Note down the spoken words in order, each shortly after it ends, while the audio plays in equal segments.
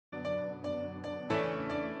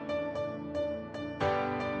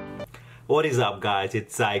What is up guys,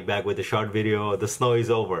 it's Ike back with a short video. The snow is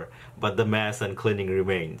over, but the mess and cleaning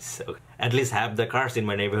remains. At least half the cars in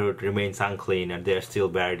my neighborhood remains unclean and they're still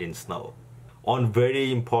buried in snow. One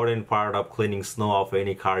very important part of cleaning snow off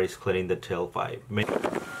any car is cleaning the tailpipe.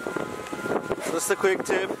 Just a quick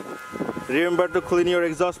tip, remember to clean your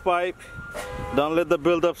exhaust pipe. Don't let the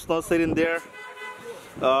build-up snow sit in there.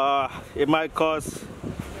 It might cause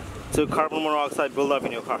carbon monoxide build-up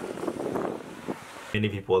in your car. Many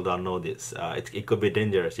people don't know this. It could be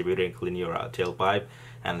dangerous if you didn't clean your tailpipe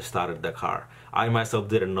and started the car. I myself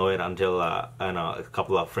didn't know it until a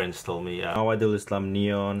couple of friends told me. Nawadul Islam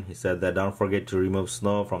Neon, he said that don't forget to remove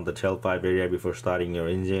snow from the tailpipe area before starting your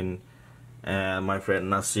engine. And my friend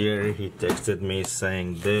Nasir, he texted me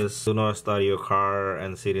saying this: do not start your car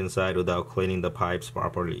and sit inside without cleaning the pipes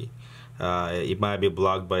properly. It might be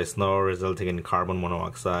blocked by snow, resulting in carbon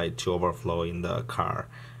monoxide to overflow in the car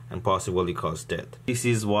and possibly cause death. This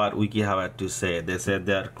is what WikiHow had to say. They said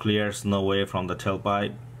that clear snow away from the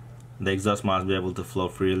tailpipe. The exhaust must be able to flow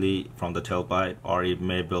freely from the tailpipe, or it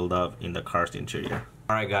may build up in the car's interior.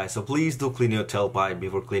 Alright guys, so please do clean your tailpipe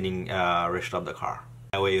before cleaning rest of the car.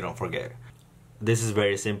 That way you don't forget. This is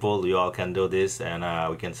very simple. You all can do this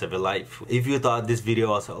and we can save a life. If you thought this video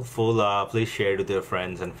was helpful, please share it with your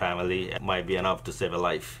friends and family. It might be enough to save a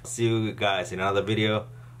life. See you guys in another video.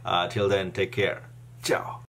 Till then, take care. Ciao.